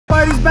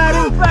right, he's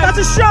batting. That's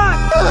a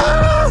shot.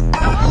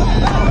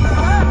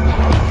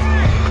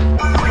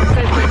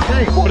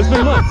 But it's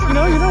been months. You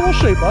know, we'll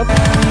shape up.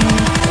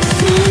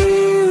 See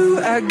you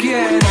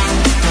again.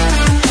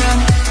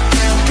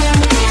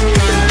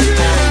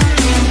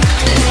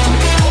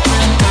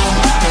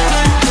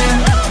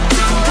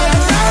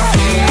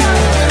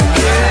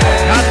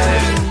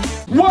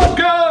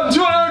 Welcome to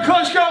another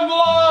Kleschka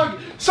vlog.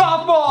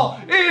 Softball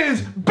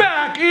is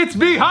back. It's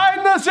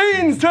behind the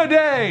scenes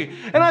today.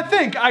 And I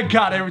think I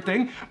got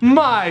everything.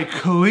 My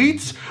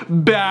cleats,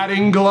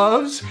 batting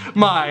gloves,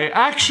 my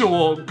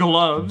actual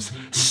gloves,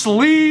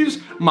 sleeves,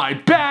 my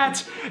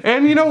bat,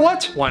 and you know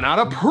what? Why not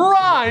a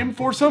prime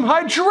for some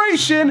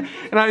hydration?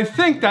 And I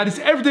think that is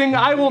everything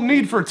I will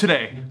need for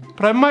today.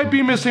 But I might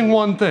be missing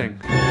one thing.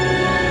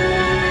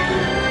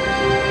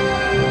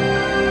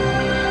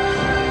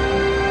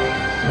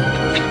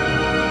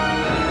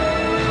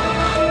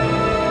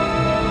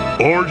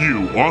 Are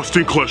you,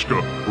 Austin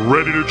Kleschka,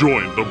 ready to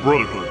join the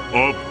Brotherhood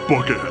of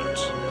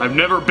Bucketheads? I've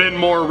never been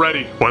more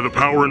ready. By the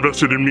power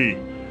invested in me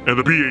and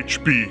the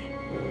BHB,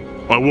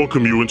 I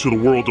welcome you into the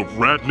world of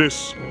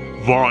radness,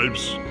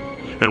 vibes,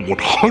 and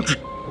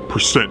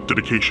 100%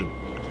 dedication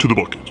to the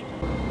bucket.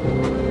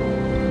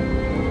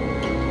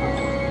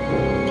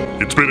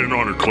 It's been an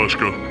honor,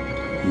 Kleschka.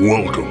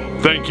 Welcome.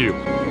 Thank you.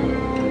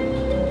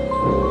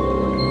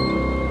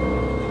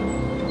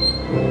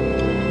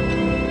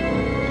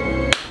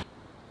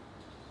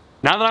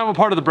 Now that I'm a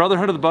part of the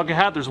Brotherhood of the Bucket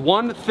Hat, there's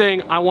one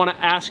thing I want to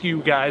ask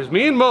you guys.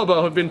 Me and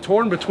Mobo have been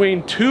torn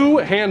between two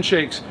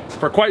handshakes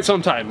for quite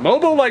some time.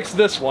 Mobo likes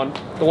this one,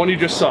 the one you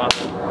just saw,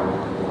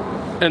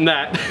 and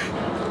that.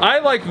 I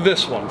like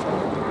this one.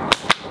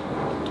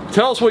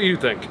 Tell us what you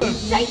think.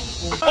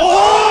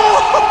 Oh!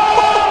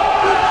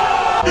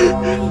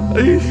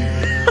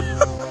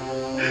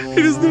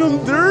 He just did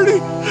him dirty.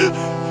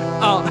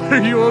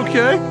 Are you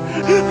okay?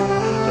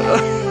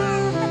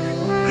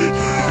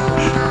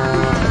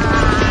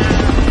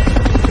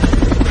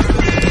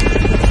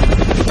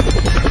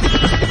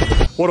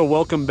 What a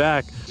welcome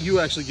back. You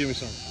actually give me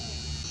some.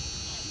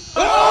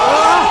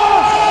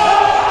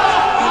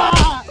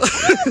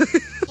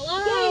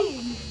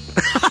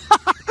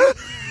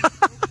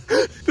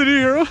 Did you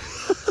hear him?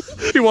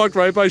 He walked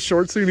right by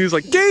Shortsy and he's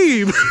like,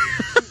 Gabe!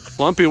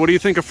 Lumpy, what do you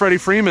think of Freddie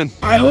Freeman?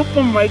 I hope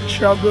Mike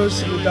Trout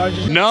goes to the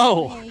Dodgers.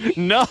 No,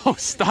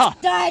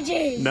 stop.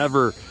 Dodgers.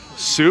 Never.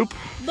 Soup?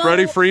 No.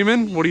 Freddie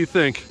Freeman, what do you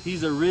think?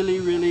 He's a really,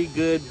 really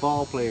good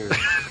ball player.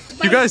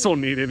 You guys don't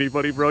need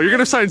anybody, bro. You're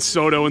gonna sign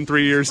Soto in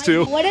 3 years,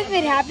 too. What if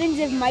it happens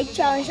if Mike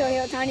Trout and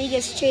Shohei Ohtani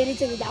gets traded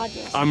to the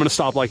Dodgers? I'm gonna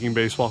stop liking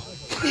baseball.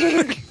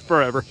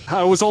 Forever.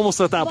 I was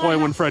almost at that point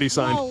when Freddie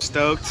signed.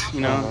 Stoked,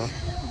 you know.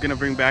 We're gonna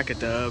bring back a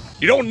dub.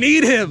 You don't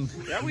need him!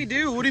 Yeah, we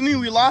do. What do you mean?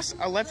 We lost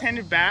a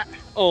left-handed bat.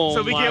 Oh,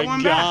 so we get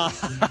one God.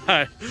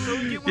 back.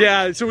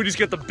 So we just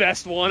get the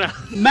best one out.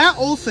 Matt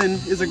Olson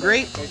is a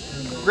great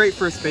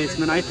first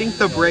baseman. I think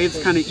the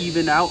Braves kind of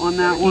evened out on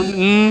that one.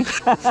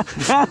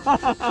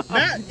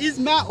 Is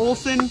Matt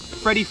Olson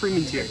Freddie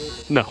Freeman's here?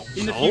 No.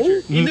 In the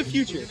future. In the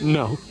future.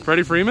 No.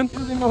 Freddie Freeman? I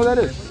don't even know who that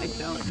is. I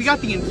don't. We got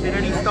the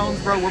Infinity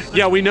Stones, bro.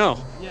 Yeah, we know.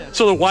 Yeah.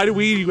 So then why do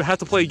we have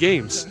to play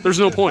games? There's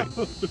no point.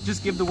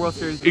 Just give the World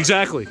Series. Bro.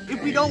 Exactly.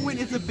 If we don't win,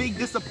 it's a big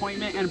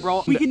disappointment, and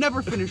bro, we can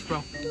never finish,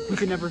 bro. We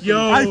can never finish.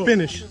 Yo, I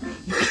finish.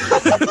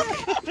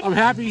 I'm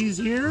happy he's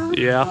here.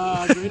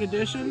 Yeah. Great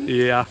addition.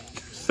 Yeah.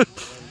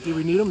 Do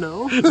we need him?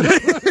 No.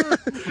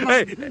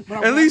 Hey,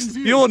 at least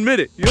you'll admit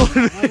it.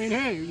 I mean,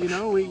 hey, you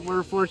know,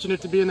 we're fortunate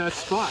to be in that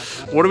spot.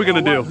 What are we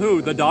gonna do?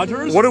 Who? The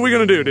Dodgers? What are we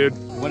gonna do, dude?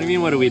 What do you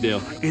mean, what do we do?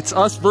 It's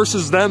us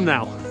versus them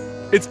now.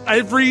 It's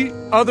every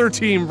other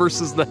team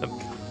versus them.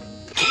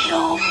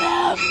 Kill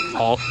them.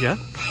 Oh, yeah?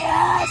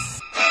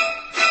 Yes.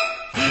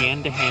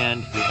 Hand to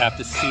hand, we have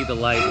to see the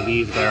light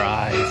leave their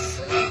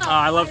eyes.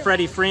 I love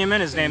Freddie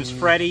Freeman. His name's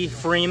Freddie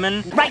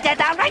Freeman. Write that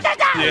down, write that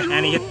down! Yeah.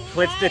 And he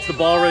hits the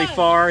ball really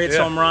far, hits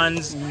home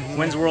runs,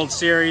 wins World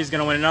Series,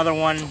 gonna win another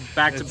one,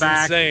 back to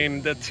back. It's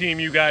insane, the team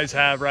you guys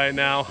have right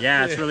now.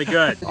 Yeah, it's really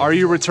good. Are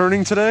you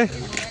returning today?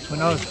 Who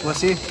knows? We'll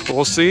see.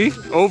 We'll see.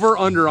 Over,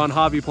 under on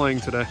Javi playing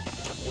today?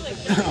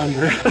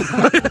 Under.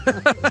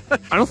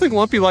 I don't think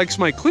Lumpy likes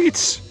my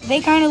cleats.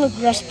 They kind of look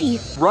rusty.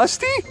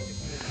 Rusty?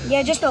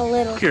 Yeah, just a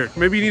little. Here,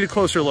 maybe you need a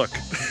closer look.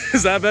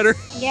 Is that better?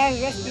 Yeah,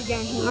 rusty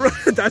down here.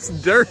 That's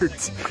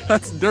dirt.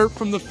 That's dirt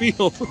from the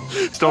field.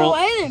 Oh,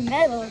 why are they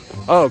metal?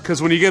 Oh,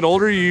 because when you get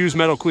older, you use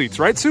metal cleats,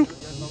 right, Sue?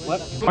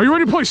 What? Are you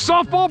ready to play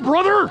softball,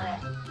 brother?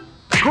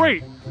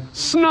 Great.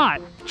 Snot.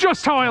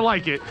 Just how I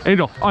like it.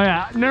 Angel. Oh,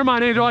 yeah. Never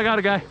mind, Angel. I got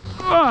a guy.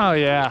 Oh,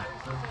 yeah.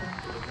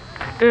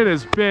 It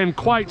has been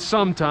quite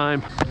some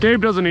time.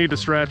 Gabe doesn't need to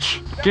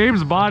stretch.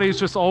 Gabe's body is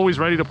just always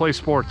ready to play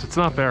sports. It's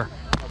not fair.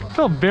 I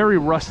felt very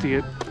rusty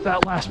at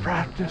that last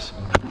practice.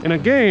 In a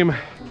game,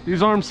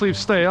 these arm sleeves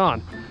stay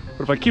on.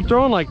 But if I keep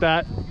throwing like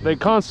that, they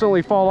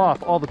constantly fall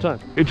off all the time.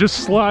 It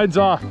just slides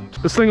off.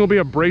 This thing will be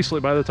a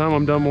bracelet by the time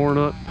I'm done mooring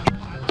up.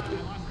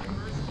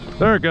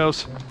 There it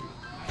goes.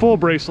 Full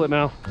bracelet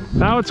now.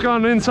 Now it's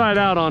gone inside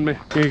out on me.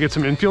 Can you get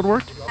some infield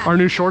work? Our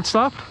new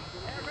shortstop?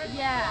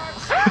 Yeah.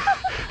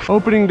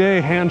 Opening day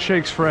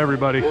handshakes for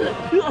everybody.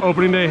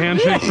 Opening day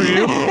handshake for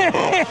you.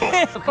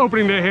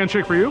 Opening day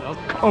handshake for you.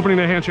 Opening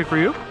day handshake for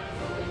you.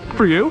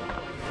 For you.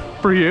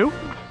 For you.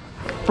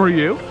 For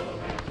you.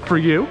 For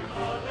you.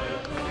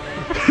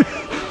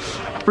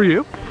 For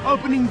you.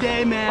 Opening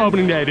day, man.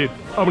 Opening day, dude.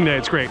 Opening day,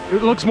 it's great.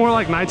 It looks more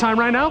like nighttime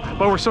right now,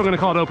 but we're still gonna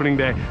call it opening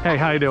day. Hey,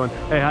 how you doing?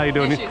 Hey, how you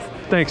doing?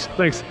 Thanks,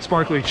 thanks.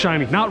 Sparkly,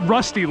 shiny, not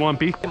rusty,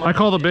 lumpy. I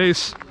call the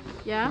base.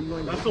 Yeah?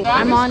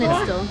 I'm on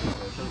it still.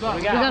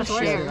 We gotta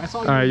share.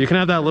 All right, you can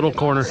have that little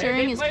corner.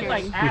 Sharing is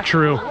caring.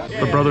 True.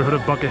 The Brotherhood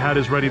of Bucket Hat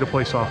is ready to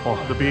play softball.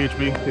 The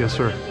BHB? Yes,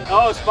 sir.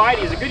 Oh,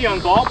 Spidey, he's a good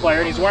young ball player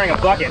and he's wearing a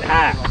bucket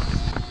hat.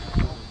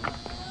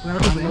 I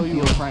know you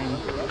were praying.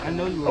 I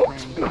know you were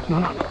praying.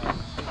 No.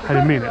 I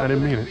didn't mean it. I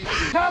didn't mean it.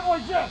 Cowboy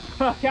Jeff!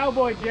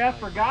 Cowboy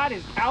Jeff forgot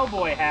his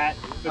cowboy hat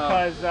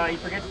because he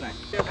forgets things.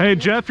 Hey,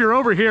 Jeff, you're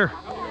over here.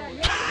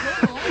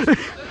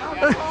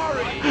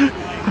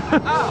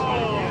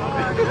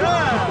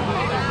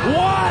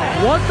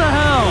 What the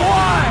hell?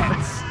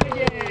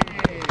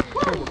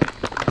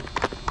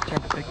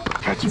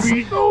 Catch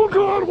me. Oh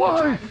God,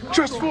 why?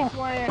 Just for.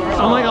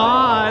 Oh my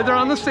God, they're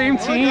on the same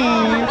team.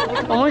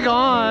 Oh my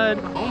God.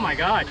 Oh my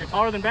God, you're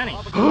taller than Benny.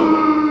 What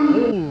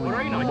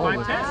are you now, like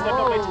 5'10"? Step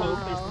up by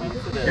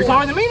 12. You're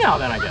taller than me now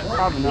then, I guess.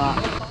 Probably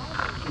not.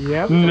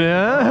 Yep.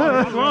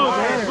 No.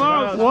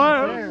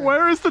 What?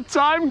 Where is the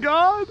time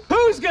god?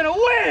 Who's gonna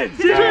win?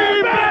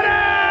 Team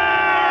Benny!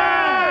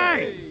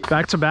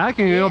 Back to back,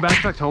 and you know back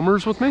to back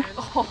homers with me?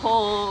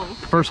 Oh,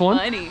 first one?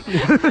 funny.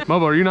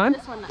 Mobo, are you 9?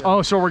 This one, no.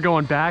 Oh, so we're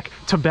going back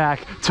to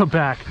back to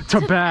back to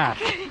back.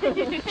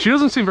 She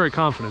doesn't seem very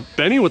confident.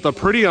 Benny with a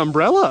pretty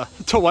umbrella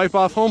to wipe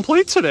off home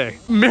plate today.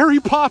 Mary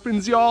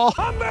Poppins, y'all.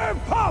 I'm Mary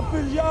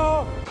Poppins,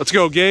 y'all. Let's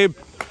go, Gabe.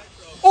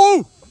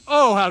 Oh,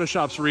 how do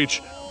shops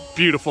reach?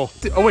 Beautiful.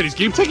 Oh wait, is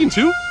Gabe taking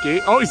 2?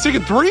 Gabe, oh, he's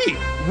taking 3.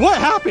 What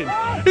happened?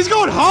 He's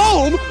going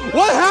home.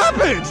 What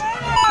happened?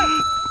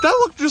 That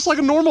looked just like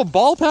a normal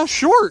ball pass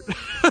short.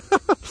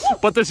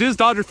 But this is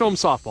Dodger Film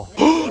softball.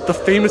 The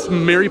famous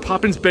Mary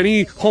Poppins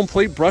Benny home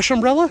plate brush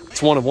umbrella. It's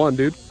 1 of 1,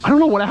 dude. I don't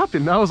know what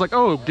happened. I was like,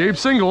 oh, Gabe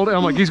singled. And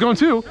I'm like, he's going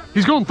 2.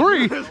 He's going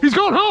 3. He's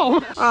going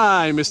home.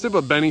 I missed it,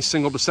 but Benny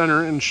singled to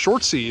center and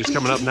short C is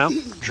coming up now.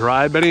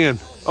 Drive Benny in.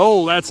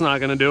 Oh, that's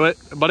not gonna do it,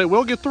 but it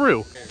will get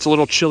through. It's a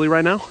little chilly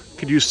right now.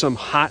 Could use some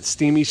hot,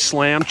 steamy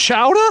slam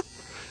chowder.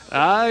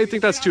 I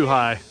think that's too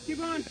high.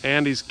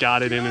 And he's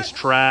got it in his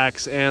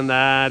tracks, and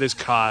that is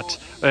caught.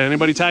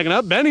 Anybody tagging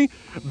up? Benny!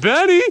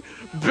 Benny!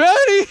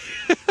 Benny!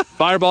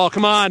 Fireball,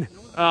 come on.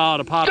 Oh,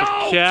 to pop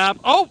a cap.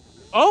 Oh,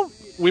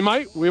 we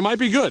might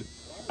be good.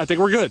 I think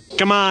we're good.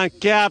 Come on,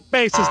 Cap,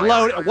 bases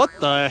loaded. What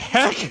the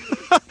heck?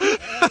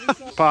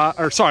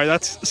 Sorry,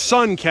 that's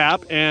Sun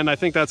Cap, and I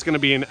think that's gonna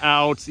be an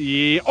out.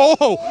 Yeah.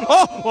 Oh!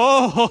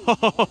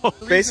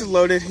 Bases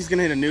loaded, he's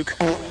gonna hit a nuke.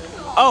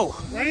 Oh,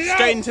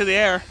 straight into the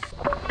air.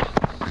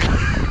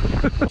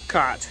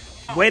 Caught.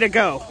 Way to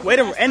go. Way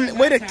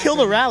to kill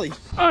the rally.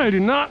 I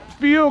do not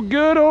feel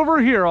good over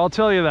here, I'll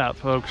tell you that,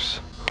 folks.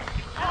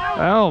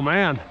 Oh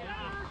man.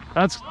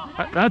 That's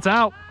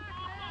out.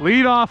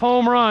 Lead off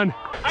home run.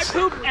 I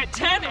poop at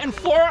 10 and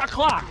 4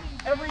 o'clock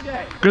every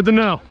day. Good to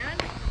know.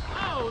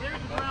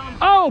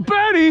 Oh,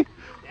 Benny!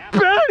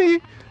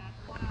 Benny!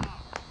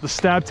 The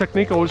stab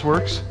technique always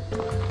works.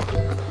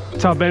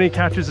 That's how Benny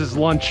catches his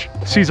lunch.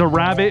 Sees a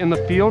rabbit in the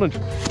field and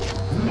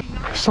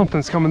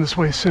something's coming this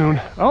way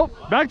soon. Oh,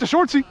 back to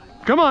shortsy.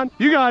 Come on,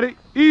 you got it.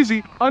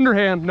 Easy,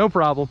 underhand, no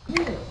problem.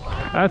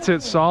 That's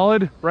it,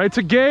 solid. Right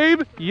to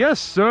Gabe. Yes,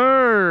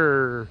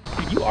 sir.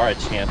 You are a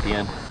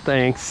champion.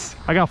 Thanks.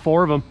 I got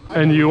 4 of them.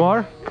 And you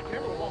are?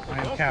 I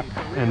am Cap.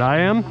 And I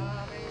am?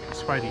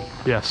 Spidey.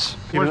 Yes.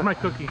 Where's my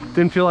cookie?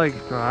 Didn't feel like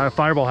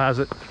Fireball has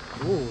it.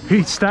 Ooh.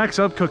 He stacks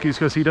up cookies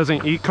because he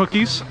doesn't eat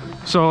cookies.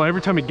 So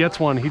every time he gets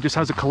one, he just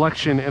has a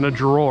collection in a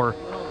drawer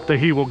that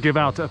he will give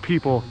out to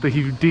people that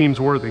he deems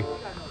worthy.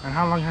 And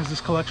how long has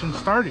this collection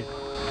started?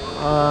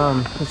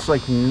 It's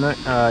like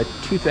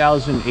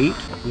 2008.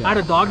 Yeah. I had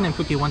a dog named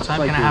Cookie one time.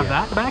 Can I have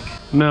that back?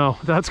 No,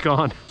 that's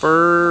gone.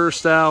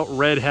 First out,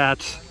 red hat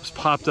was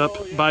popped up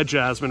by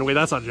Jasmine. Wait,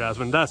 that's not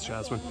Jasmine. That's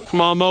Jasmine.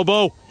 Come on,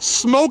 Mobo.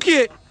 Smoke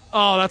it.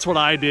 Oh, that's what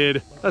I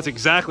did. That's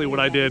exactly what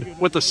I did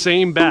with the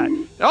same bat.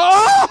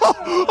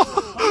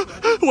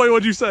 Oh! Wait,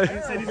 what'd you say?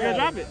 He said he's gonna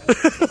drop it.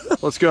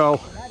 Let's go.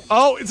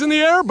 Oh, it's in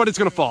the air, but it's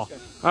gonna fall.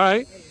 All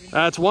right.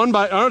 That's 1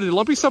 by. Oh, did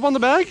Lumpy step on the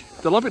bag?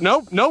 Did Lumpy?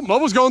 Nope.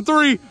 Mobo's going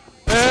 3.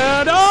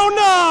 And oh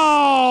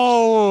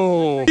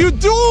no! What are you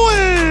doing?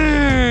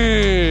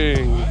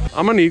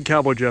 I'm gonna need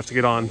Cowboy Jeff to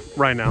get on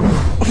right now.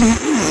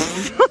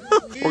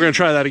 We're gonna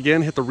try that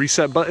again. Hit the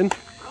reset button.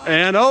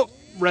 And oh,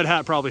 Red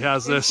Hat probably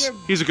has this.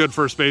 He's a good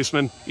first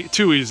baseman.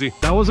 Too easy.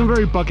 That wasn't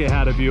very bucket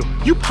hat of you.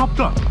 You popped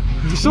up.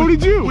 So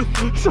did you.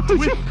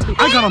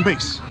 I got on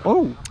base.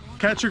 Oh.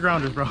 Catch your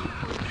grounders, bro.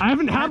 I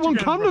haven't had one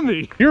come to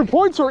me. Your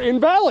points are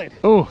invalid.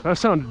 Oh, that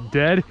sounded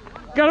dead.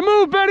 Gotta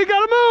move, Betty,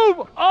 gotta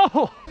move.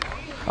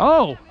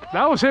 Oh,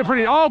 that was hit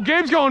pretty. Oh,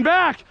 Gabe's going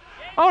back.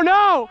 Oh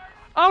no.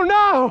 Oh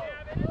no.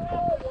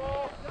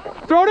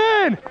 Throw it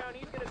in.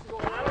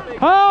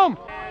 Home.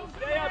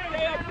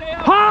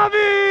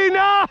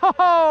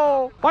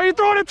 Oh! Why are you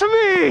throwing it to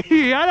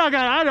me?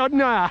 I don't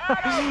know.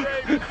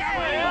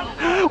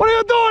 What are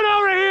you doing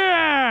over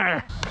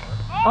here?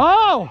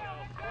 Oh!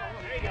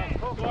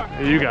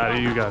 You got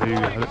it, you got it, you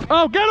got it.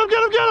 Oh, get him,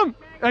 get him, get him!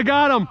 I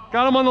got him.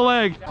 Got him on the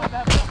leg.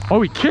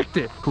 Oh, he kicked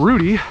it.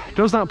 Rudy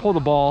does not pull the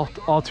ball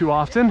all too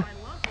often.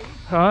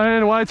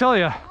 And what I tell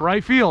you,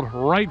 right field,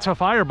 right to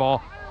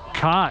fireball.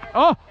 Caught.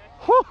 Oh!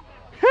 Whew.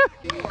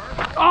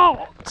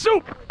 Oh!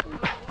 Soup!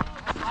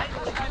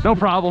 No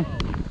problem.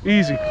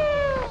 Easy.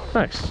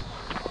 Nice.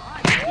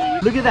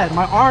 Look at that,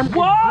 my arm.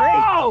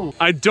 Whoa!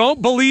 I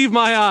don't believe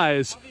my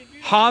eyes.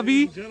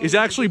 Javi is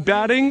actually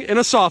batting in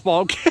a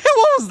softball.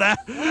 What was that?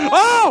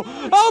 Oh!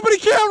 Oh, but he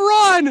can't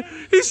run!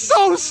 He's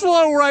so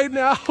slow right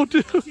now,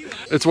 dude.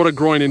 It's what a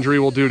groin injury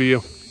will do to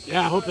you.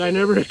 Yeah, I hope that I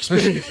never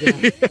experience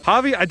that.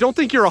 Javi, I don't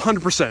think you're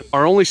 100%.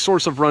 Our only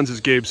source of runs is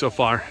Gabe so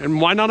far.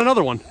 And why not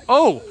another one?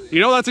 Oh,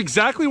 you know, that's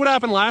exactly what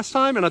happened last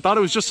time, and I thought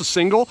it was just a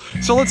single.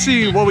 So let's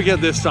see what we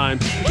get this time.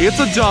 It's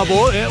a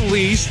double, at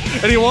least.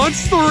 And he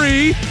wants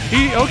 3.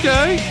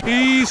 Okay,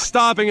 he's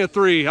stopping at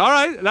 3. All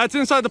right, that's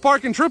inside the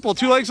park and triple.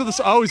 2 legs of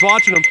the... Oh, he's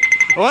watching him.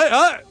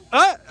 What?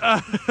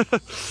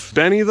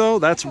 Benny, though,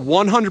 that's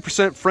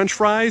 100% French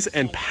fries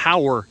and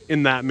power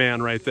in that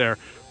man right there.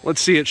 Let's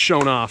see it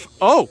shown off.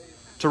 Oh!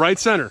 To right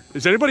center.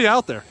 Is anybody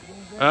out there?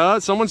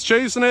 Someone's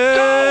chasing it.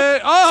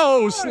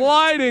 Oh,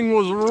 sliding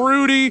was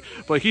Rudy,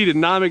 but he did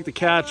not make the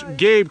catch.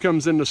 Gabe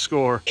comes in to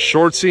score.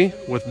 Shortsy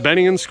with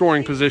Benny in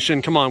scoring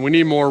position. Come on, we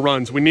need more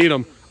runs. We need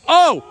them.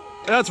 Oh,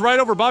 that's right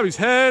over Bobby's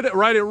head,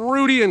 right at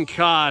Rudy and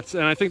caught.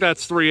 And I think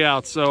that's 3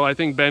 outs. So I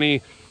think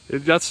Benny,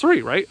 that's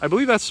 3, right? I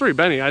believe that's 3.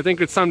 Benny, I think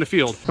it's time to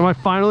field. Am I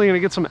finally gonna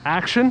get some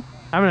action?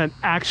 I haven't had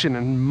action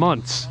in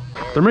months.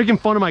 They're making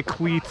fun of my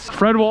cleats.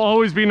 Fred will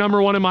always be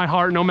 #1 in my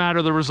heart, no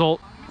matter the result.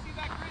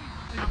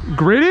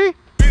 Gritty?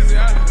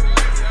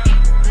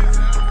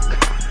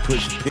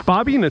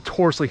 Bobby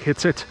notoriously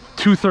hits it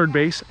to third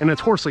base and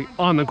notoriously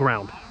on the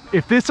ground.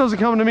 If this doesn't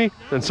come to me,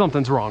 then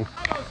something's wrong.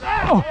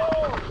 Oh.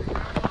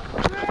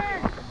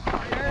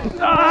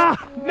 Ah,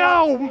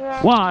 no!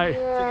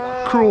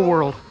 Why? Cruel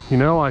world. You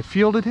know, I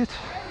fielded it,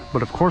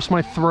 but of course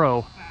my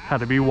throw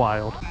had to be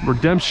wild.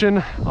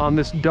 Redemption on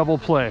this double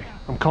play.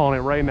 I'm calling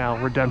it right now,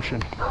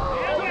 redemption.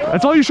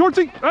 That's all you,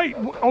 Shorty? Hey,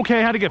 okay,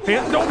 I had to get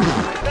fan. No.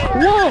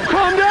 Whoa,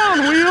 calm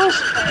down,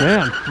 Wheels.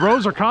 Man,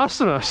 throws are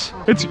costing us.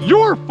 It's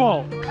your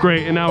fault.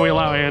 Great, and now we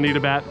allow Andy to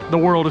bat. The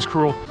world is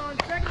cruel.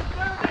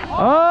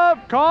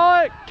 Up,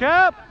 call it,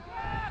 Cap.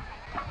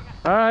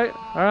 All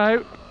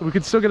right. We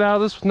can still get out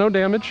of this with no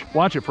damage.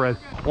 Watch it, Fred.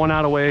 1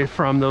 out away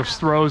from those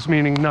throws,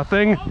 meaning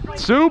nothing.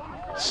 Soup,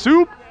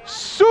 soup,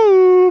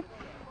 soup.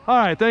 All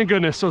right, thank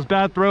goodness. Those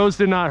bad throws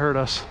did not hurt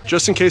us.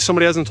 Just in case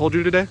somebody hasn't told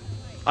you today,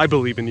 I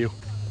believe in you.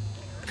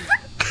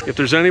 If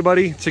there's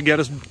anybody to get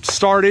us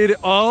started,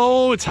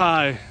 oh, it's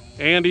high.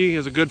 Andy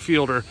is a good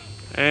fielder,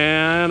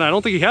 and I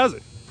don't think he has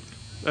it.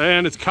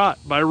 And it's caught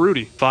by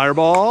Rudy.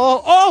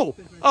 Fireball. Oh!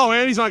 Oh,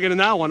 Andy's not getting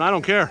that one. I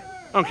don't care.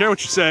 I don't care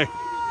what you say.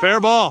 Fair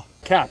ball.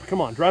 Cap,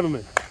 come on, drive him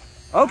in.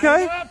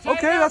 Okay,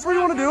 that's where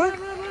you want to do it.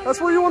 That's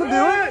where you want to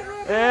do it.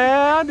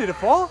 And did it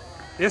fall?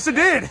 Yes, it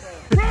did.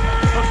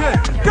 Okay.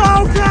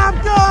 Go, Cap,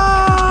 go!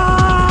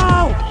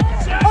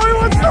 Oh, he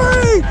wants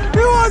 3!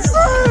 He wants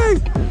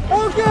 3!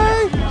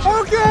 Okay.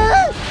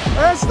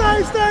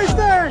 Stay.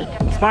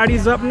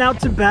 Spidey's up and out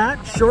to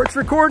bat. Shorts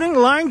recording.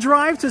 Line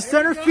drive to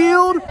center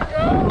field.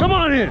 Come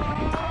on in. 3,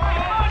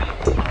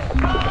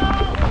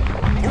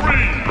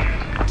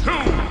 2,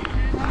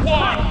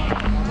 1,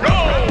 go!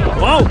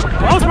 Whoa!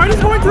 Oh,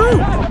 Spidey's going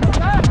through.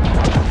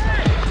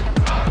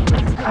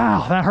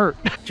 Ow, that hurt.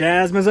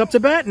 Jasmine's up to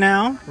bat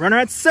now. Runner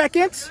at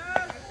second.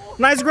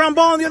 Nice ground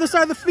ball on the other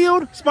side of the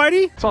field.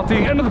 Spidey. It's off the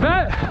end of the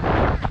bat.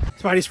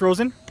 Spidey's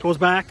frozen. Goes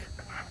back.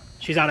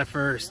 She's out at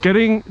first.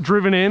 Getting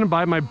driven in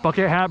by my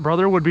bucket hat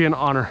brother would be an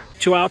honor.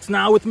 2 outs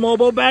now with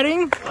Mobo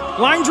batting.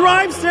 Line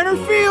drive, center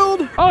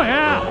field. Oh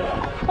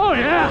yeah.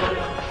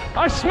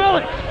 I smell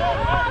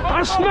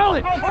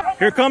it.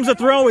 Here comes a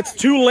throw. It's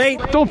too late.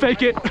 Don't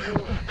fake it. Bucket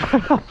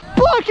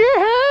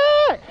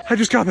hat. I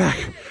just got back.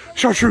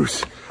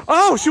 Chartreuse.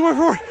 Oh, she went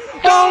for it.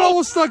 Oh,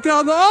 almost stuck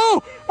down the.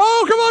 Oh,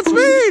 come on,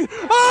 speed.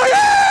 Oh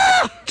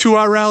yeah.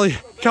 2-out rally.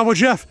 Cowboy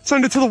Jeff,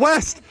 send it to the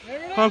west.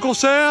 Uncle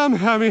Sam,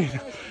 I mean.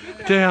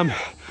 Dang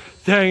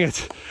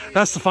it.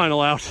 That's the final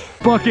out.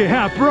 Bucket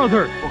hat,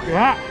 brother. Bucket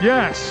hat?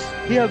 Yes.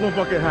 He has no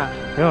bucket hat.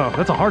 Oh,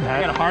 that's a hard hat.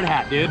 I got a hard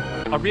hat, dude.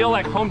 A real,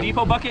 like, Home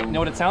Depot bucket. You know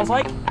what it sounds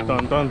like?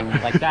 Dun dun.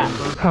 Like that.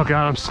 Oh,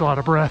 God, I'm still out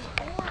of breath.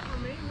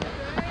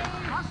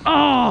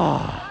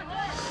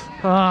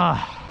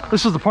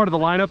 This is the part of the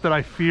lineup that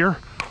I fear.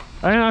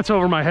 And that's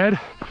over my head.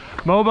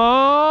 Mobo.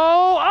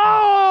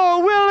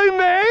 Oh, Willie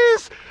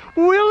Mays.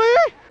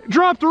 Willie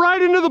dropped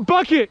right into the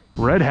bucket.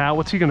 Red hat,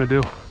 what's he going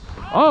to do?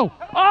 Oh,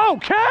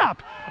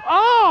 Cap!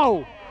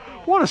 Oh,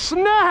 what a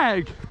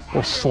snag!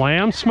 We'll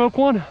slam smoke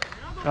one.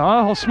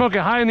 Oh, he'll smoke it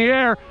high in the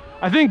air.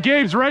 I think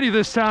Gabe's ready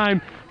this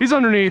time. He's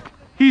underneath.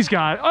 He's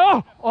got it.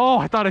 Oh,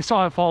 I thought I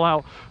saw it fall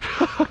out.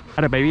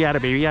 Atta baby.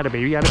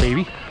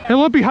 Hey,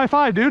 Limpy, high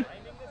five, dude.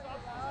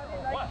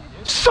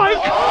 Psych!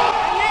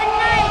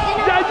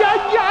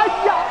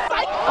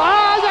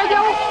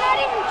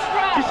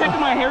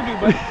 argue,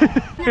 but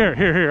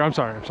Here. I'm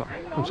sorry.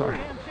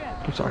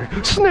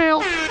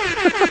 Snail.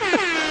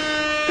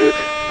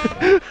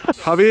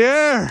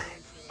 Javier.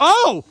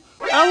 Oh,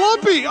 and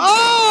Lumpy.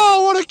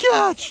 Oh, what a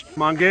catch.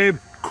 Come on, Gabe.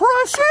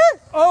 Crush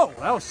it. Oh,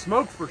 that was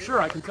smoke for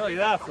sure. I can tell you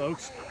that,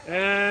 folks.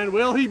 And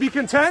will he be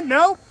content?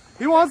 No.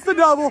 He wants the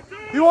double.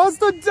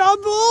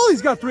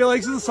 He's got 3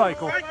 legs of the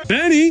cycle.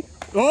 Benny.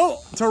 Oh,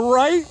 to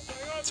right.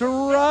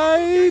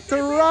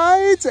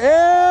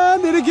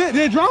 And did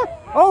it drop?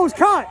 Oh, it's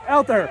caught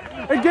out there.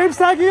 And Gabe's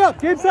tagging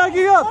up. He wants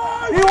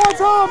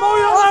home.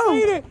 Oh,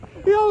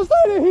 he almost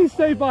ate it. He's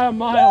safe by a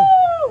mile.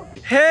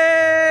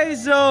 hey,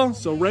 so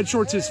Red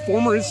Shorts'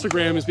 former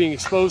Instagram is being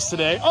exposed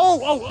today. Oh,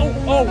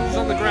 he's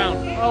on the ground.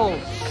 Oh,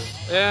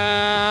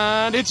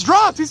 and it's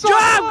dropped. Go!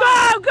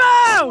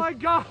 Oh my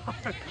God.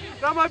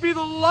 That might be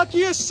the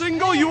luckiest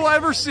single you will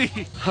ever see.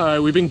 All right,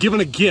 we've been given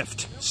a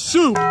gift.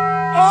 Soup.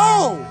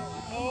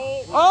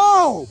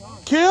 Oh,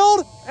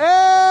 killed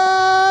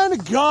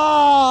and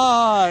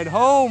gone.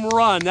 Home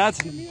run.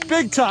 That's a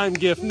big time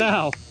gift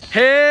now.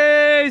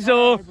 hey,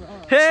 so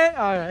hey,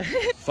 all right.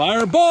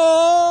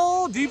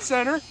 Fireball, deep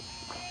center.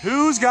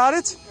 Who's got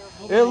it?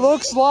 It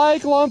looks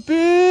like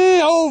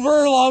Lumpy,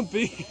 over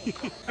Lumpy.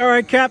 All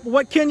right, Cap,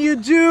 what can you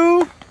do?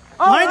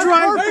 Line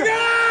drive.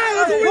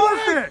 That's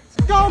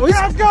perfect. Go,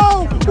 Cap,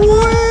 go.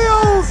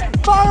 Wheels.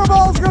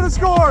 Fireball's gonna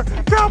score.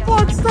 Cap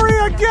wants 3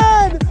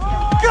 again.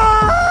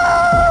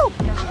 Go.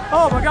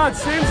 Oh my God,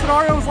 same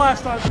scenario as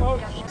last time,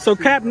 folks. So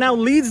Cap now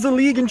leads the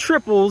league in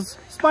triples.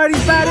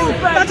 Spidey's batting.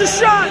 That's a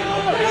shot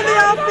in the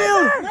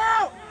outfield.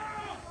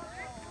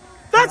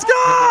 That's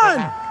gone.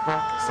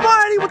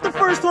 Spidey with the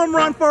first home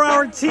run for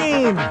our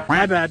team.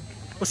 My bad.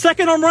 The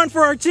second home run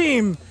for our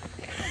team.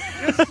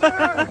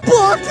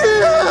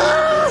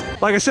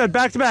 Like I said,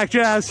 back-to-back,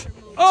 Jazz.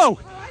 Oh,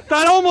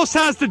 that almost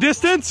has the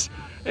distance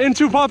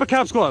into Papa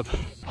Cap's glove.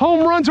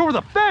 Home runs over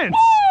the fence.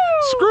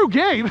 Woo! Screw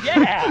Gabe.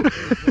 Yeah.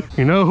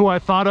 You know who I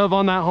thought of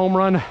on that home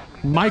run?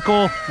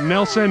 Michael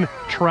Nelson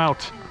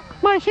Trout,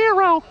 my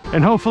hero.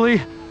 And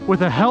hopefully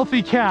with a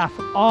healthy calf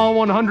all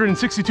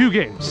 162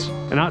 games.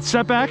 And not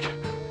setback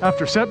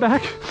after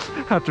setback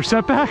after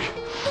setback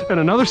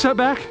and another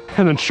setback,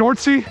 and then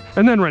Shortsy,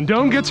 and then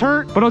Rendon gets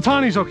hurt, but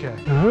Otani's okay.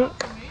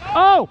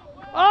 Oh,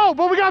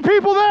 but we got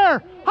people there.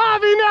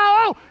 Javi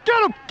now. Oh,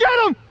 get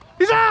him.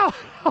 He's out.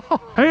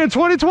 Hey, in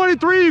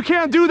 2023, you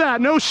can't do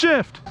that. No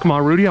shift. Come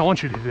on, Rudy, I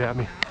want you to do that,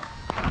 me.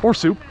 Or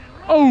Soup.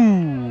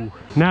 Oh,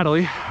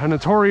 Natalie, a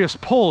notorious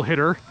pull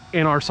hitter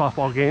in our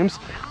softball games.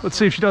 Let's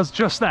see if she does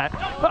just that.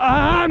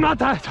 I'm not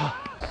that tall.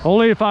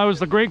 Only if I was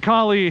the Great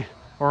Khali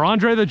or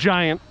Andre the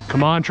Giant.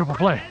 Come on, triple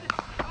play.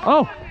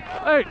 Oh,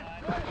 hey.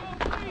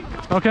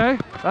 Okay,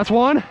 that's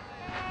 1.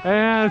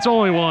 And it's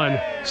only 1.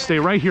 Stay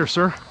right here,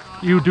 sir.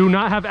 You do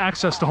not have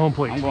access to home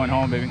plate. I'm going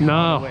home, baby.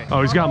 No.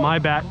 Oh, he's got my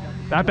bat.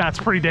 That bat's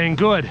pretty dang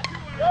good.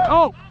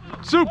 Oh,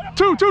 Soup,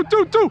 2.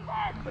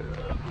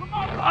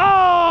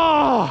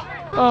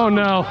 Oh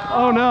no.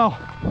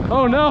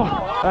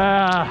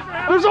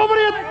 There's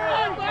nobody at...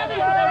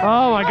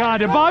 Oh my God,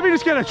 did Bobby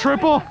just get a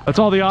triple? That's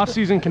all the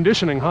off-season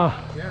conditioning, huh?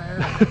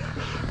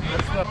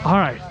 All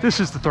right,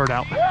 this is the 3rd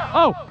out.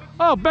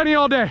 Oh, Benny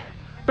all day.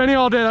 Benny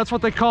all day, that's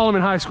what they call him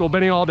in high school,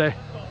 Benny all day.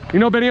 You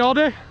know Benny all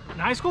day? In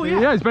high school, yeah.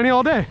 Yeah, he's Benny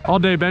all day. All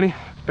day, Benny.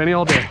 Benny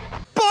all day.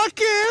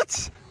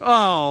 Bucket!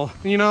 Oh,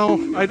 you know,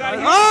 it's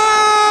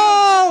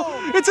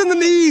in the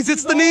knees,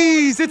 it's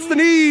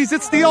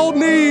the old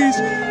knees.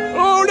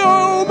 Oh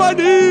no, my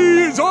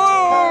knees,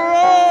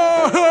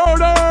 oh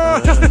no.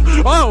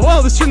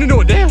 Oh, this turned into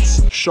a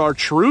dance.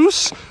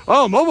 Chartreuse.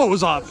 Oh, Momo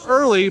was off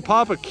early.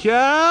 Papa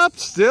Cap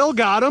still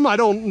got him. I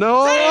don't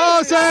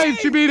know. Save.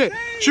 She beat it.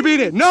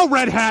 No,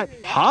 Red Hat.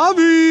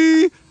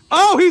 Javi.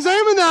 Oh, he's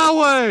aiming that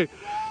way.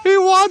 He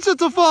wants it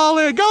to fall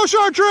in. Go,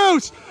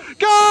 Chartreuse.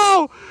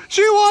 Go.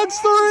 She wants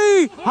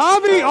 3.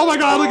 Javi. Oh my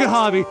God, look at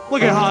Javi.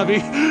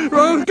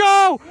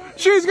 Go.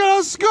 She's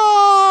gonna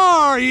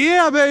score.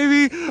 Yeah,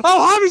 baby.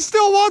 Oh, Javi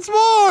still wants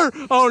more.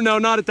 Oh no,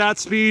 not at that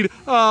speed.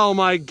 Oh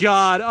my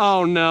God.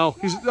 Oh no.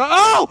 He was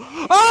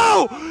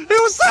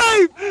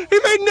safe. He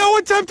made no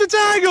attempt to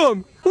tag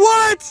him.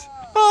 What?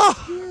 Oh,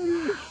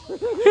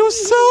 he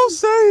was so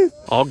safe.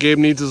 All Gabe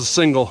needs is a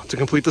single to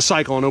complete the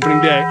cycle on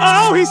opening day.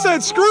 Oh, he said,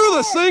 screw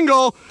the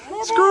single.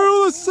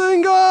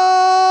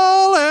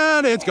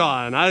 And it's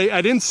gone.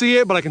 I didn't see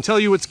it, but I can tell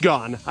you it's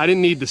gone. I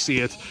didn't need to see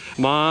it.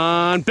 Come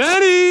on,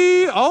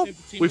 Benny. Oh,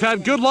 we've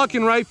had good luck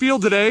in right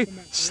field today.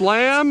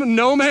 Slam,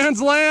 no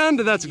man's land.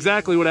 That's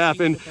exactly what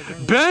happened.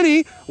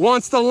 Benny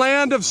wants the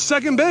land of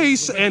second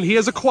base, and he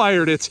has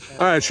acquired it.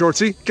 All right,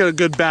 Shortsy, get a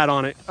good bat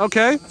on it.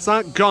 Okay, it's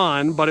not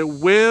gone, but it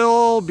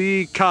will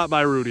be caught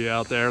by Rudy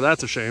out there.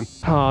 That's a shame.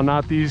 Oh,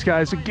 not these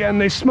guys again.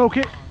 They smoke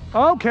it.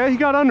 Okay, he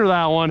got under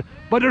that one,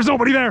 but there's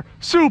nobody there.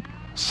 Soup,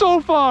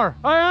 so far.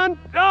 And,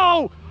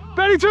 oh,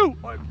 Benny too.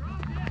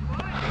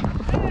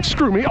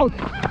 Screw me. Oh,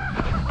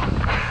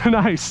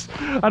 nice.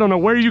 I don't know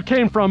where you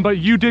came from, but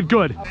you did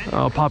good.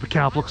 Oh, Papa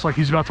Cap looks like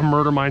he's about to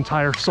murder my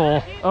entire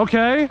soul.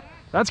 Okay,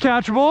 that's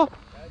catchable.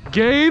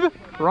 Gabe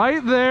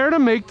right there to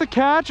make the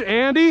catch.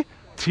 Andy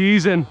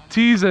teasing.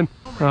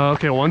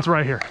 Okay, one's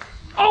right here.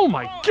 Oh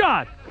my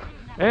God.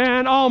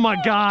 And oh my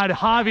God,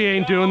 Javi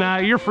ain't doing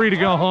that. You're free to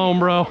go home,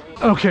 bro.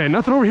 Okay,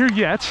 nothing over here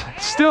yet.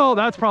 Still,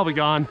 that's probably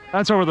gone.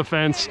 That's over the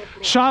fence.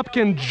 Shop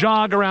can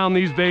jog around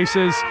these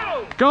bases.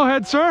 Go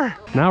ahead, sir.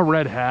 Now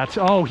red hat.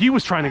 Oh, he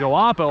was trying to go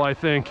oppo, I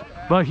think,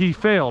 but he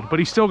failed, but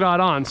he still got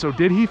on. So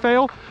did he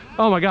fail?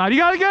 Oh my God, you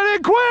gotta get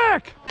in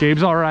quick.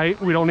 Gabe's all right.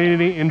 We don't need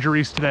any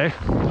injuries today.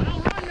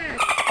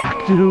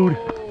 Dude,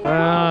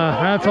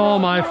 that's all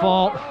my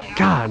fault.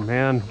 God,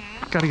 man,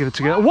 gotta get it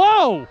together.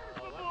 Whoa!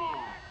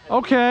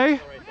 Okay,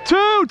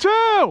 two.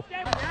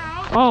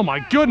 Oh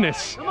my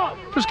goodness.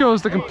 Just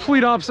goes the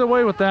complete opposite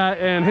way with that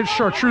and hits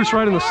Chartreuse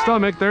right in the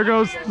stomach. There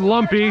goes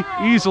Lumpy,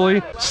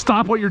 easily.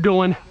 Stop what you're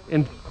doing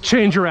and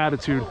change your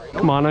attitude.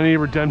 Come on, I need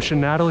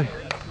redemption, Natalie.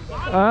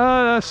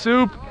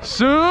 Soup.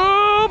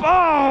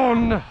 Oh,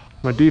 no.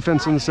 My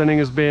defense in this inning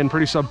has been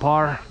pretty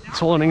subpar. This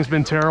whole inning's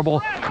been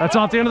terrible. That's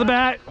off the end of the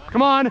bat.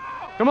 Come on.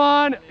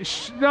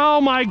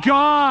 Oh my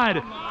God.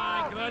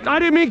 I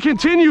didn't mean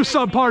continue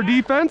subpar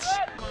defense.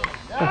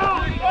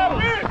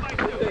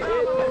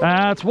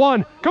 That's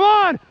one. Come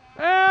on.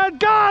 And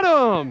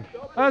got him.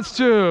 That's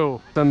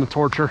two. Then the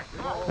torture.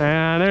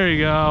 And there you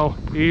go.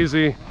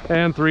 Easy.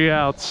 And 3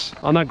 outs.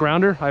 On that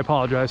grounder, I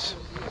apologize.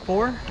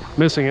 4?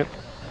 Missing it.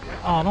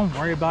 Oh, don't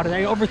worry about it.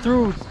 I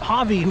overthrew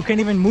Javi, who can't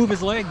even move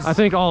his legs. I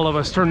think all of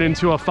us turned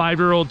into a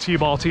 5-year-old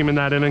T-ball team in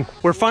that inning.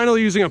 We're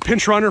finally using a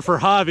pinch runner for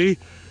Javi.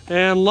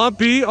 And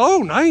Lumpy, oh,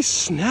 nice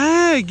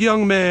snag,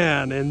 young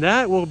man. And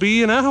that will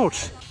be an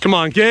out. Come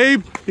on,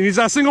 Gabe. He needs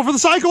that single for the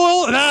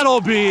cycle.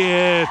 That'll be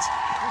it.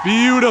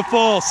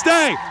 Beautiful.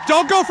 Stay.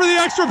 Don't go for the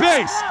extra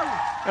base.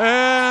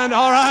 And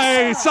all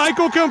right,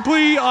 cycle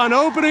complete on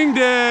opening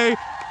day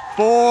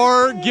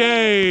for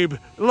Gabe.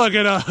 Look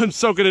at him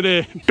soaking it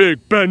in.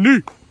 Big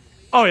Benny.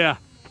 Oh, yeah.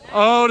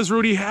 Oh, does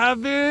Rudy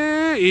have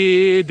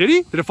it? Did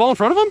he? Did it fall in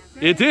front of him?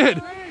 It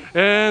did.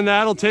 And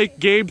that'll take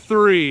Gabe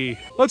 3.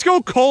 Let's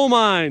go coal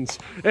mines.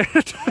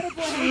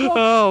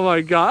 Oh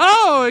my God.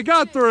 Oh, it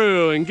got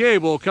through. And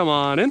Gabe will come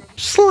on in.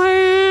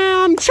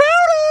 Slam.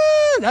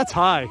 Chowder. That's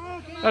high.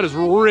 That is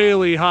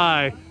really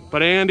high.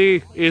 But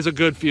Andy is a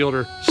good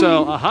fielder.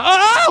 So,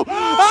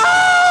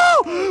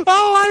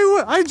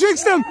 I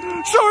jinxed him.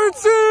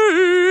 Shorty.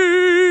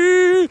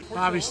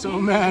 Bobby's so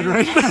mad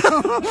right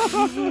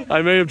now.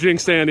 I may have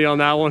jinxed Andy on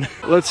that one.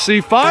 Let's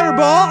see.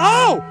 Fireball.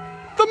 Oh!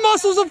 The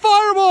muscles of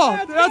Fireball.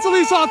 That's at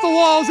least off the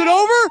wall. Is it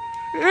over?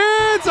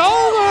 It's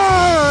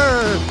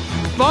over.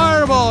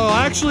 Fireball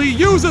actually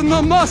using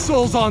the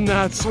muscles on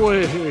that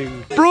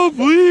swing. Bro,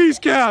 please,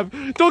 Cap.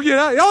 Don't get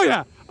out. Oh,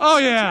 yeah. Oh,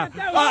 yeah.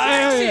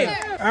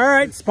 All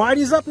right,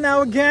 Spidey's up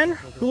now again.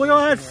 Who will go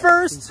ahead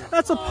first?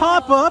 That's a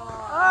pop-up.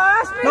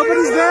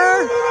 Nobody's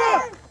there.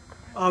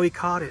 Oh, he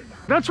caught it.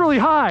 That's really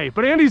high,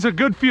 but Andy's a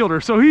good fielder,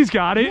 so he's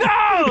got it.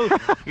 No!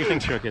 Your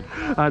thing's crooked.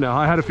 I know,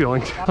 I had a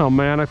feeling. Oh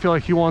man, I feel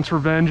like he wants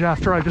revenge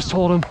after I just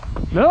told him.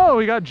 No,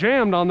 he got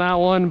jammed on that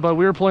one, but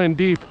we were playing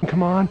deep.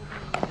 Come on.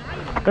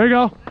 There you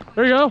go.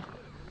 There you go.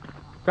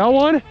 Got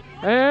one.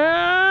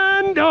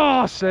 And,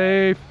 oh,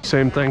 safe.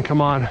 Same thing,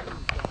 come on.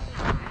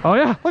 Oh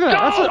yeah, look at that.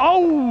 That's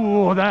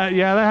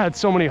that had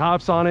so many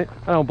hops on it.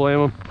 I don't blame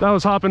him. That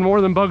was hopping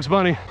more than Bugs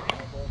Bunny.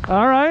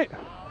 All right.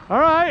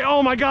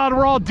 Oh my God,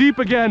 we're all deep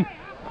again.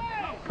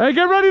 Hey,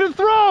 get ready to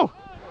throw.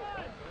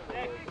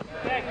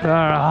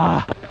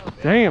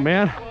 Dang it,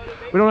 man.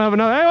 We don't have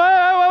enough.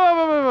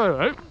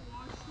 Hey, wait.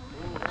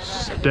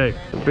 Stay.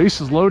 The base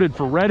is loaded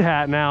for Red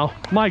Hat now.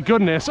 My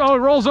goodness. Oh, it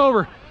rolls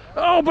over.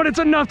 Oh, but it's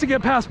enough to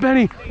get past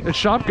Benny. Is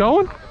Shop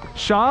going?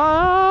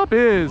 Shop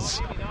is.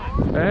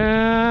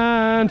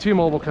 And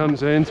T-Mobile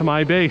comes into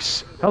my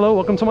base. Hello,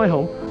 welcome to my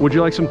home. Would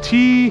you like some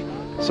tea,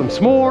 some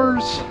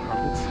s'mores?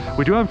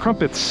 We do have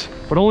crumpets,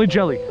 but only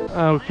jelly.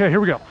 Okay, here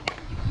we go.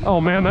 Oh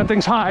man, that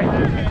thing's high.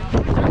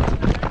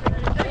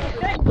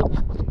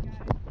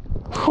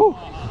 Whew.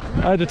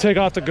 I had to take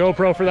off the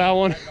GoPro for that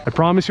one. I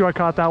promise you I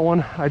caught that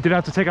one. I did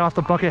have to take off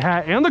the bucket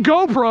hat and the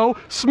GoPro.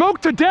 Smoke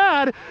to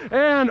dad,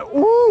 and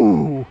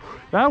ooh,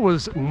 that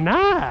was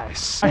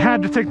nice. I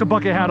had to take the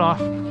bucket hat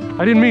off.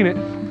 I didn't mean it.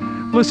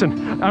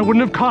 Listen, I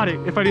wouldn't have caught it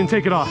if I didn't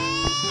take it off.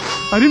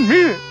 I didn't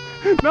mean it.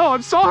 No,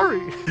 I'm sorry.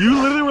 You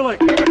literally were like,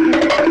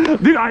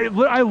 dude,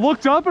 I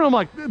looked up and I'm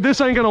like, this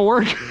ain't gonna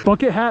work.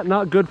 Bucket hat,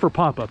 not good for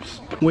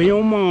pop-ups. Where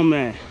your mom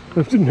at?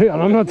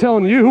 I'm not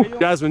telling you.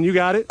 Jasmine, you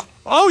got it?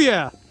 Oh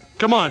yeah.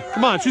 Come on.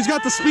 She's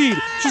got the speed.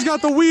 She's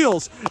got the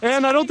wheels.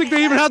 And I don't think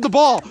they even had the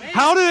ball.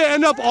 How did it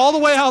end up all the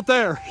way out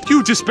there?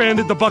 You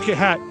disbanded the bucket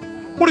hat.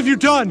 What have you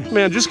done?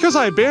 Man, just because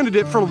I abandoned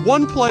it for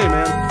one play,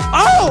 man.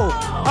 Oh!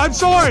 I'm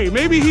sorry.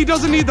 Maybe he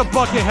doesn't need the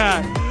bucket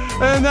hat.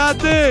 And that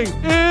thing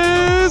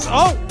is...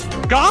 Oh!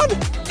 Gone?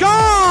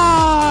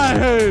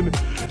 Gone!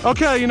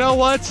 Okay, you know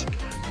what?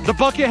 The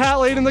bucket hat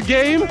late in the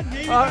game.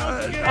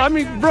 I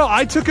mean, bro,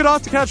 I took it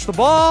off to catch the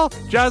ball.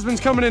 Jasmine's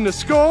coming in to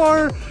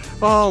score.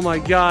 Oh my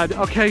God.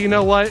 Okay, you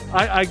know what?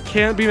 I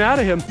can't be mad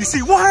at him. You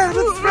see what?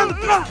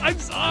 I'm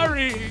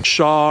sorry.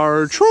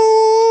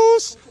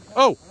 Chartreuse.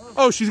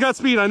 Oh, she's got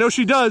speed. I know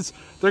she does.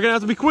 They're gonna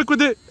have to be quick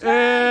with it.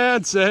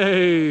 And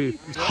say,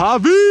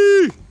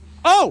 Javi.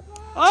 Oh,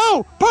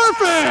 oh,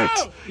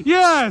 perfect.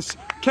 Yes.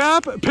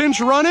 Cap,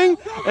 pinch running,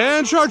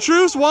 and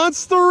Chartreuse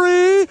wants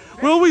 3.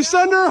 Will we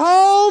send her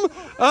home?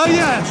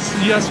 Yes.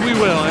 Yes, we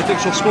will. I think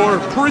she'll score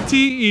pretty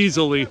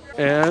easily.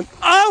 And,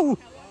 oh,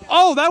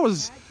 that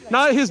was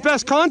not his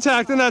best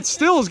contact, and that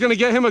still is going to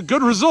get him a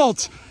good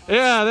result.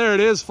 Yeah, there it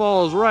is.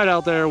 Falls right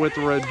out there with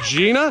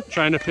Regina,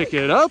 trying to pick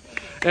it up.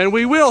 And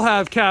we will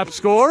have Cap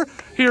score.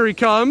 Here he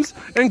comes.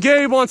 And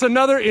Gabe wants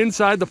another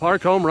inside the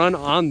park home run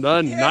on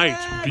the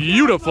night.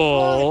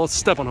 Beautiful.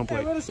 Step on home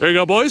plate. There you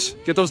go, boys.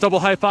 Get those double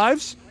high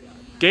fives.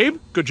 Gabe,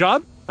 good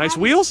job. Nice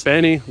wheels.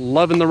 Benny,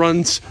 loving the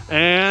runs.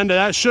 And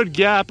that should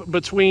gap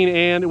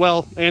between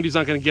well, Andy's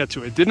not going to get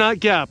to it. Did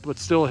not gap, but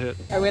still a hit.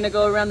 Are we going to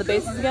go around the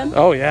bases again?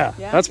 Oh, yeah.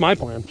 That's my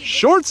plan.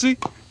 Shortsy.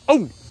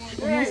 Oh.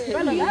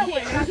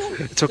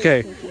 It's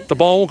okay. The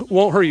ball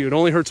won't hurt you. It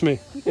only hurts me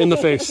in the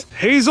face.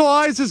 Hazel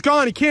Eyes is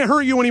gone. He can't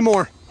hurt you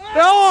anymore.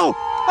 Oh!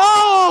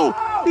 Oh!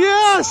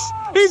 Yes!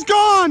 He's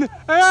gone! And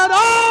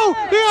oh!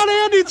 He had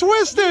Andy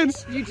twisted!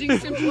 You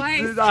jinxed him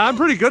twice. I'm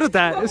pretty good at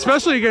that,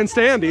 especially against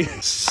Andy.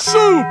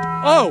 Soup!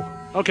 Oh!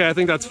 Okay, I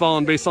think that's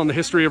fallen based on the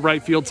history of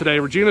right field today.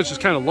 Regina's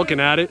just kind of looking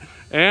at it,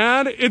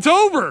 and it's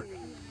over!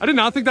 I did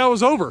not think that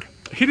was over.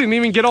 He didn't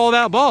even get all of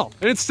that ball,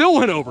 and it still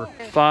went over.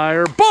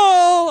 Fireball!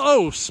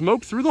 Oh,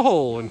 smoke through the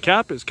hole, and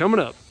Cap is coming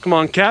up. Come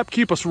on, Cap,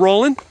 keep us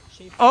rolling.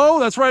 Oh,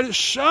 that's right, it's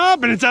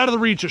Shop, and it's out of the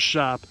reach of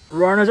Shop.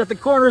 Runners at the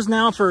corners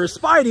now for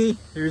Spidey.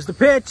 Here's the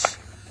pitch.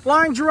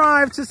 Line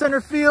drive to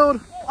center field.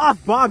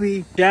 Off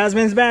Bobby.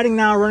 Jasmine's batting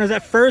now. Runners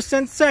at first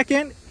and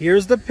second.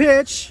 Here's the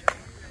pitch.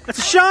 That's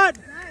a shot.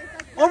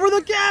 Over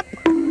the gap.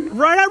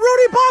 Right at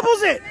Rudy.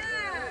 Bobbles it.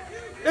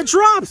 It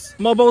drops.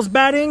 Mobo's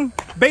batting.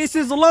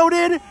 Bases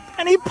loaded.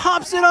 And he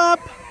pops it up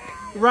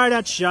right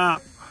at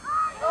Shop.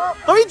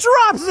 Oh, he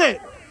drops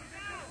it.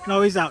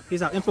 No, he's out.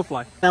 He's out. Infield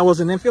fly. That was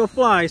an infield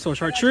fly. So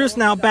Chartreuse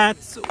now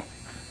bats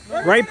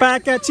right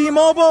back at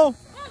T-Mobile.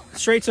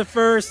 Straight to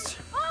first.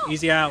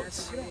 Easy out.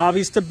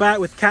 Javi's to bat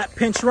with Cat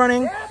pinch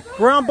running.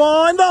 Ground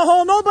ball in the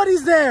hole.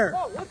 Nobody's there.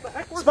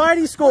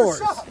 Spidey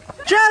scores.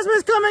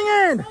 Jasmine's coming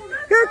in.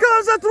 Here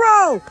comes the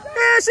throw.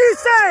 And she's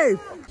safe.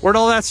 Where'd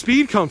all that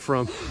speed come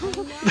from?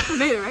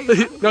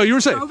 No, you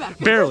were safe.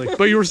 Barely,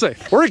 but you were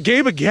safe. We're at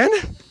Gabe again?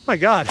 My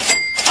God.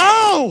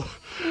 Oh!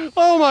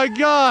 Oh my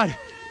God.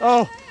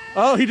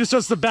 Oh, he just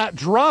does the bat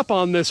drop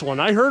on this one.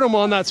 I heard him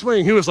on that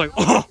swing. He was like,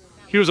 oh.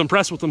 He was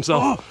impressed with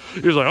himself.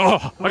 He was like,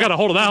 oh, I got a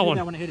hold of that one.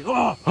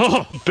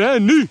 Oh,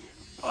 Benny.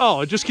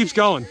 Oh, it just keeps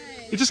going.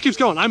 It just keeps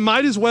going. I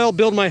might as well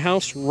build my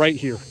house right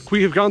here.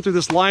 We have gone through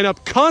this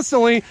lineup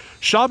constantly.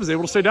 Shop is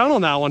able to stay down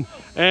on that one.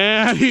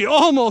 And he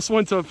almost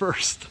went to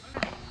first.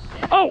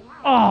 Oh,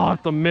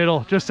 at the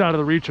middle, just out of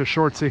the reach of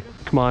Shortsy.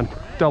 Come on,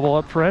 double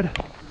up, Fred.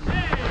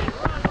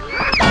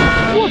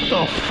 What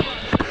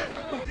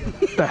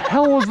the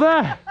hell was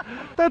that?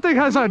 That thing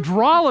has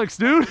hydraulics,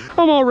 dude.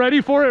 I'm all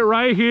ready for it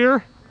right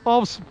here.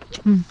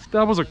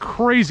 That was a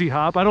crazy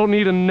hop. I don't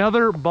need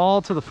another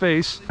ball to the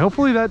face.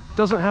 Hopefully that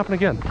doesn't happen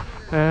again.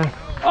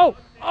 Through.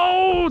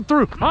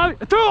 Javi,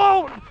 through.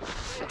 Oh,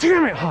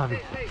 damn it,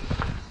 Javi.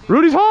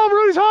 Rudy's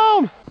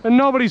home, and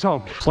nobody's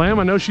home. Slam,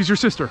 I know she's your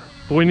sister,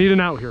 but we need an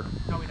out here.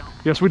 No, we don't.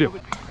 Yes, we do.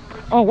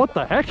 Oh, what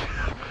the heck?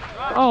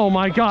 Oh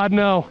my God,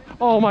 no.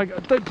 Oh my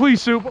God,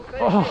 please, Soup.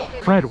 Oh,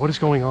 Fred, what is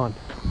going on?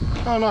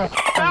 Oh no.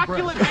 Top of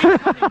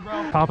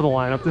the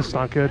lineup, this is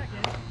not good.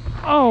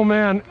 Oh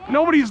man,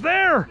 nobody's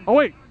there. Oh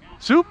wait,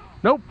 Soup?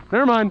 Nope,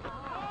 never mind.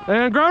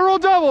 And ground roll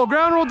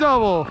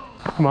double,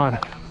 Come on.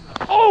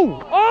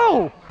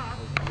 Oh!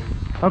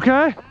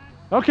 Okay.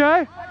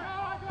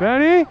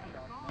 Benny,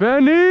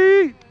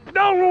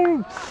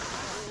 no!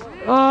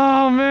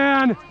 Oh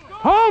man,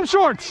 home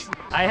shorts.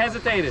 I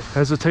hesitated.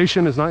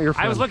 Hesitation is not your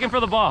friend. I was looking for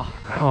the ball.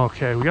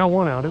 Okay, we got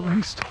one out at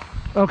least.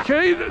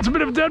 Okay, that's a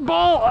bit of a dead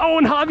ball. Oh,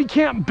 and Javi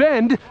can't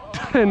bend.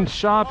 And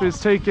Shop is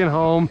taken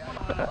home.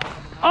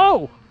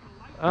 Oh!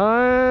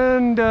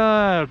 And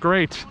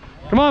great.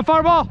 Come on,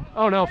 fireball.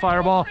 Oh no,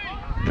 fireball.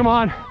 Come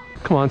on,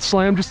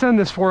 Slam, just end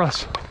this for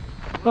us.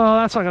 Oh,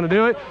 that's not gonna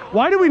do it.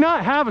 Why do we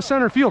not have a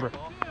center fielder?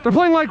 They're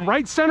playing like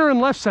right center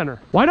and left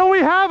center. Why don't we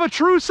have a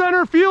true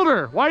center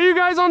fielder? Why are you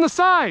guys on the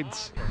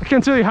sides? I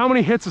can't tell you how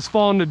many hits has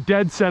fallen to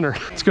dead center.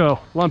 Let's go,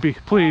 Lumpy,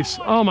 please.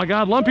 Oh my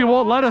God, Lumpy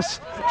won't let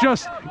us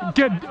just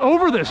get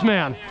over this,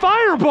 man.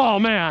 Fireball,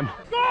 man.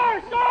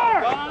 Score!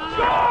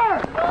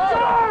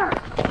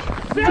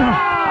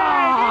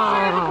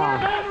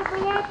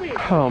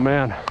 Oh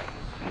man,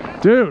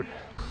 dude.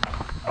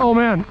 Oh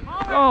man.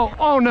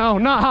 Oh no,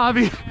 not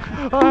Javi.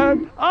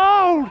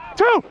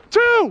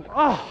 Two.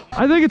 Oh,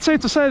 I think it's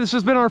safe to say this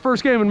has been our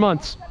first game in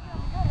months.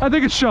 I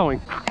think it's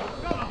showing.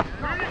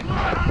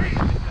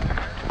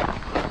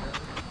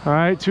 All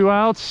right, 2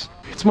 outs.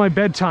 It's my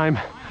bedtime.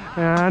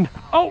 And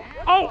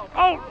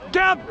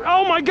Gap.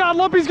 Oh my God,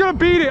 Lumpy's gonna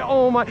beat it.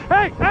 Oh my.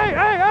 Hey.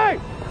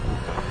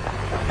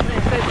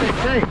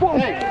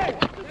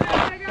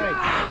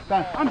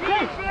 I'm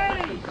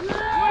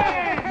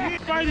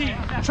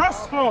Spidey,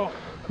 trustful.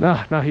 No,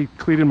 he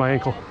cleated my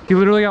ankle. He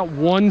literally got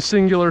one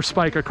singular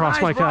spike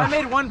across my calf.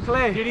 I made one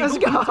play. Let's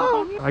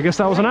go. I guess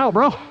that was an out,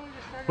 bro.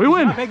 We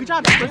win. Okay, good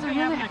job.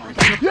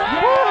 Yeah!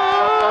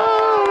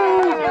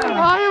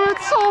 I am in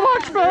so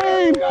much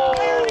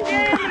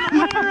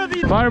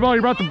pain. Fireball,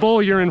 you brought the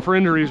bull urine for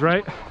injuries,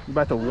 right? You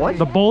brought the what?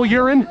 The bull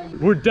urine.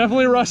 We're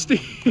definitely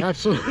rusty.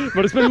 Absolutely.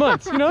 But it's been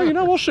months. You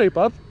know, we'll shape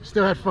up.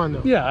 Still had fun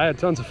though. Yeah, I had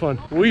tons of fun.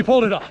 We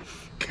pulled it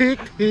off.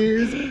 Kicked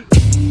his